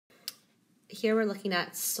here we're looking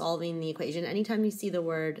at solving the equation. Anytime you see the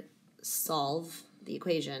word solve the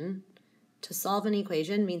equation, to solve an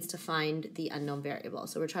equation means to find the unknown variable.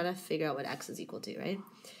 So we're trying to figure out what x is equal to, right?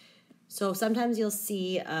 So sometimes you'll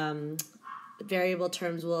see variable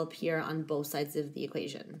terms will appear on both sides of the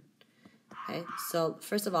equation. Okay, so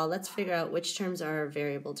first of all, let's figure out which terms are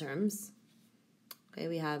variable terms. Okay,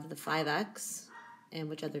 we have the 5x, and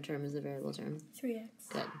which other term is the variable term? 3x.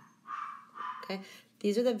 Good. Okay,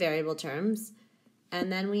 these are the variable terms.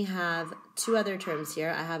 And then we have two other terms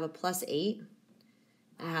here. I have a +8,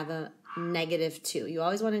 and I have a -2. You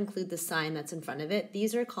always want to include the sign that's in front of it.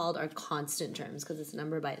 These are called our constant terms because it's a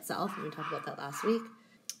number by itself, and we talked about that last week.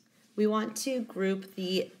 We want to group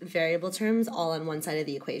the variable terms all on one side of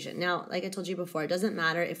the equation. Now, like I told you before, it doesn't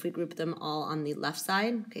matter if we group them all on the left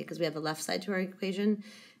side, okay, because we have a left side to our equation,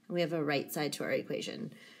 and we have a right side to our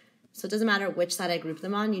equation. So it doesn't matter which side I group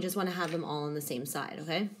them on, you just want to have them all on the same side,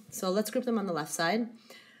 okay? So let's group them on the left side.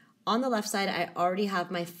 On the left side, I already have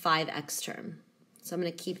my 5x term. So I'm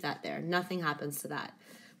going to keep that there. Nothing happens to that.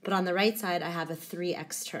 But on the right side, I have a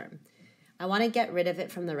 3x term. I want to get rid of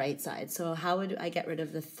it from the right side. So how would I get rid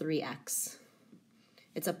of the 3x?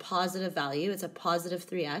 It's a positive value. It's a positive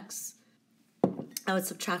 3x. I would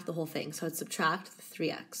subtract the whole thing. So I'd subtract the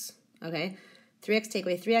 3x, okay? 3x take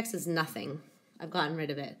away 3x is nothing. I've gotten rid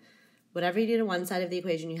of it. Whatever you do to one side of the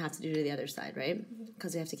equation, you have to do to the other side, right?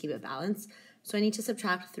 Because we have to keep it balanced. So I need to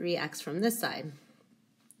subtract 3x from this side,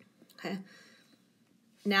 okay?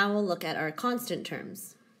 Now we'll look at our constant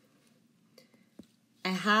terms. I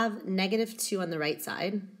have -2 on the right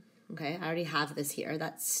side, okay? I already have this here.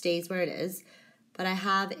 That stays where it is. But I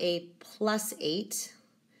have a +8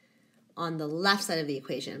 on the left side of the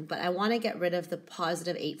equation. But I want to get rid of the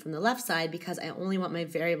 +8 from the left side because I only want my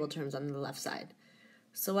variable terms on the left side.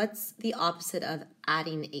 So what's the opposite of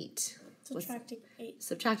adding 8? Subtracting 8.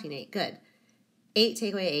 Subtracting 8, good. 8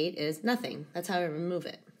 take away 8 is nothing. That's how I remove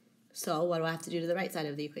it. So what do I have to do to the right side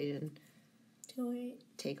of the equation? Take away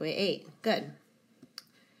 8. Take away 8, good.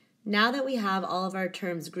 Now that we have all of our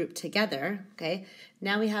terms grouped together, okay,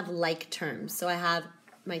 now we have like terms. So I have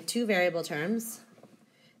my two variable terms.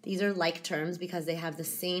 These are like terms because they have the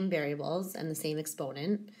same variables and the same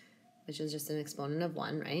exponent, which is just an exponent of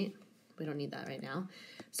 1, right? We don't need that right now.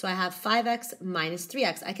 So I have 5x minus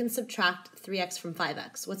 3x. I can subtract 3x from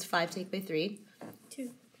 5x. What's 5 take away 3?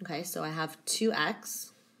 2. Okay, so I have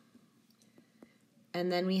 2x.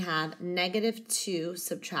 And then we have -2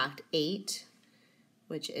 subtract 8,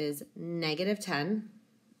 which is -10.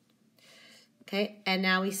 Okay, and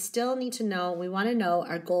now we still need to know, we want to know,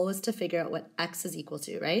 our goal is to figure out what x is equal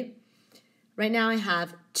to, right? Right now I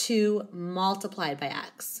have 2 multiplied by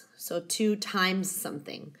x, so 2 times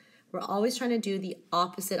something. We're always trying to do the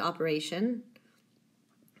opposite operation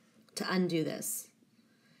to undo this.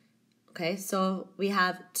 Okay, so we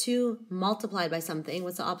have 2 multiplied by something.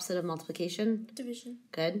 What's the opposite of multiplication? Division.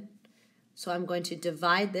 Good. So I'm going to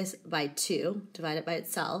divide this by 2, divide it by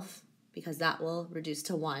itself, because that will reduce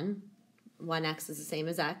to 1. 1x is the same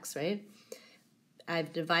as x, right?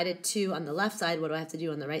 I've divided 2 on the left side. What do I have to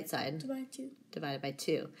do on the right side? Divide 2. Divide it by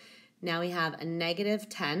 2. Now we have a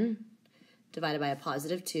 -10 divided by a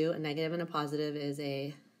 +2. A negative and a positive is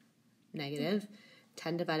a negative.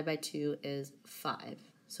 10 divided by 2 is 5.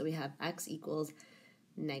 So we have x equals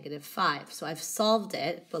 -5. So I've solved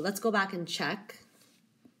it, but let's go back and check.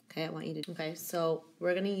 Okay, I want you to, okay, so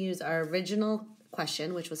we're going to use our original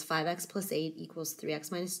question, which was 5x plus 8 equals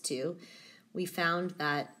 3x minus 2. We found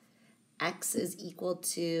that x is equal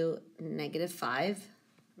to -5,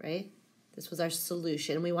 right? This was our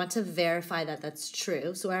solution. We want to verify that that's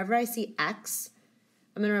true. So wherever I see x,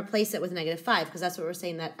 I'm going to replace it with -5 because that's what we're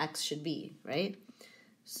saying that x should be, right?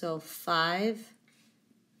 So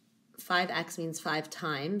 5x means 5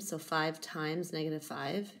 times, so 5 times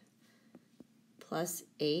 -5 plus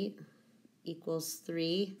 8 equals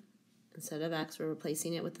 3. Instead of x, we're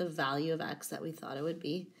replacing it with the value of x that we thought it would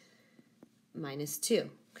be,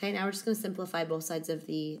 -2. Okay, now we're just going to simplify both sides of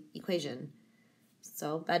the equation.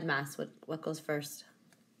 So, bed mass, what goes first?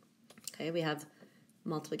 Okay, we have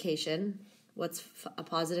multiplication. What's a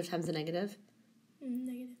positive times a negative?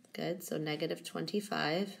 Negative. Good, so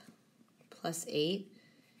 -25 plus 8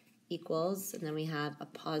 equals, and then we have a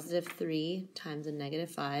 +3 times a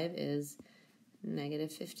 -5 is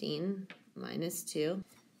 -15 minus 2.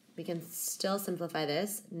 We can still simplify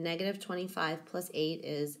this. -25 plus 8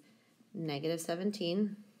 is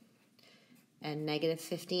 -17. And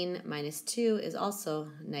 -15 minus 2 is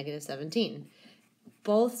also -17.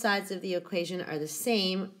 Both sides of the equation are the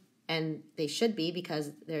same, and they should be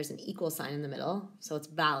because there's an equal sign in the middle, so it's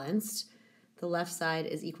balanced. The left side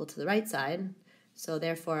is equal to the right side. So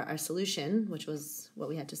therefore, our solution, which was what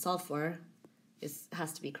we had to solve for,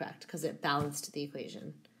 has to be correct because it balanced the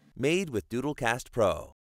equation. Made with Doodlecast Pro.